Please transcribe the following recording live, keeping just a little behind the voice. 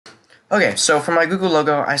Okay, so for my Google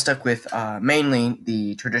logo, I stuck with mainly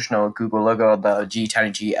the traditional Google logo, the G,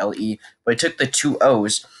 tiny G, L-E, but I took the two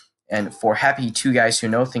O's, and for Happy Two Guys Who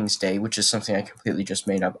Know Things Day, which is something I completely just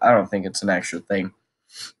made up, I don't think it's an actual thing,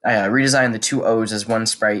 I redesigned the two O's as one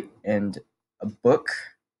sprite and a book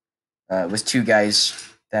with two guys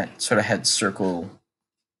that sort of had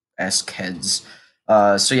circle-esque heads.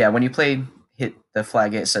 So yeah, when you hit the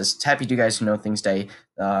flag, it says Happy Two Guys Who Know Things Day.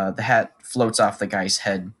 The hat floats off the guy's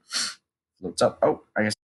head. Floats up. Oh, I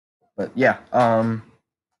guess. But yeah, and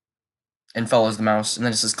follows the mouse, and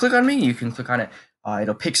then it says click on me. You can click on it.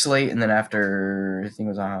 It'll pixelate, and then after I think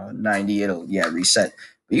it was 90, it'll reset.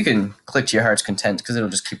 But you can click to your heart's content because it'll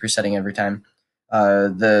just keep resetting every time.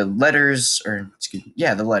 The letters, or excuse me,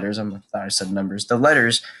 yeah, the letters. I thought I said numbers. The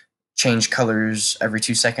letters change colors every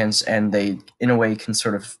 2 seconds, and they, in a way, can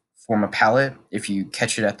sort of form a palette if you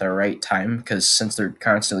catch it at the right time. Because since they're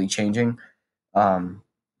constantly changing, um,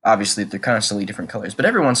 obviously they're constantly different colors. But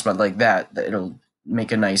every once in a while, like that, it'll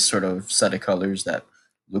make a nice sort of set of colors that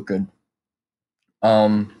look good.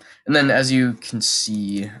 And then as you can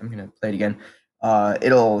see, I'm gonna play it again.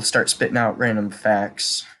 It'll start spitting out random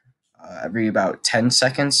facts every about 10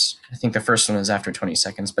 seconds. I think the first one is after 20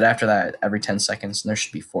 seconds, but after that, every 10 seconds, and there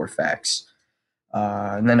should be 4 facts.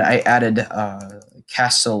 And then I added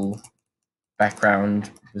castle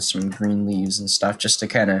background with some green leaves and stuff just to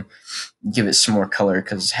kind of give it some more color,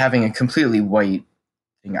 because having a completely white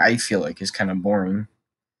thing, I feel like, is kind of boring.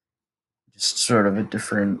 Just sort of a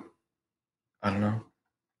different, I don't know.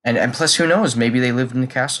 And plus, who knows? Maybe they lived in the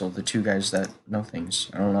castle, the two guys that know things.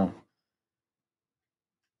 I don't know.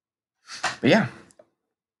 But yeah.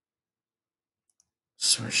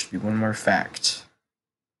 So there should be one more fact.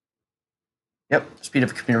 Yep, speed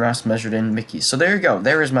of a computer mouse measured in Mickey. So there you go.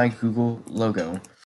 There is my Google logo.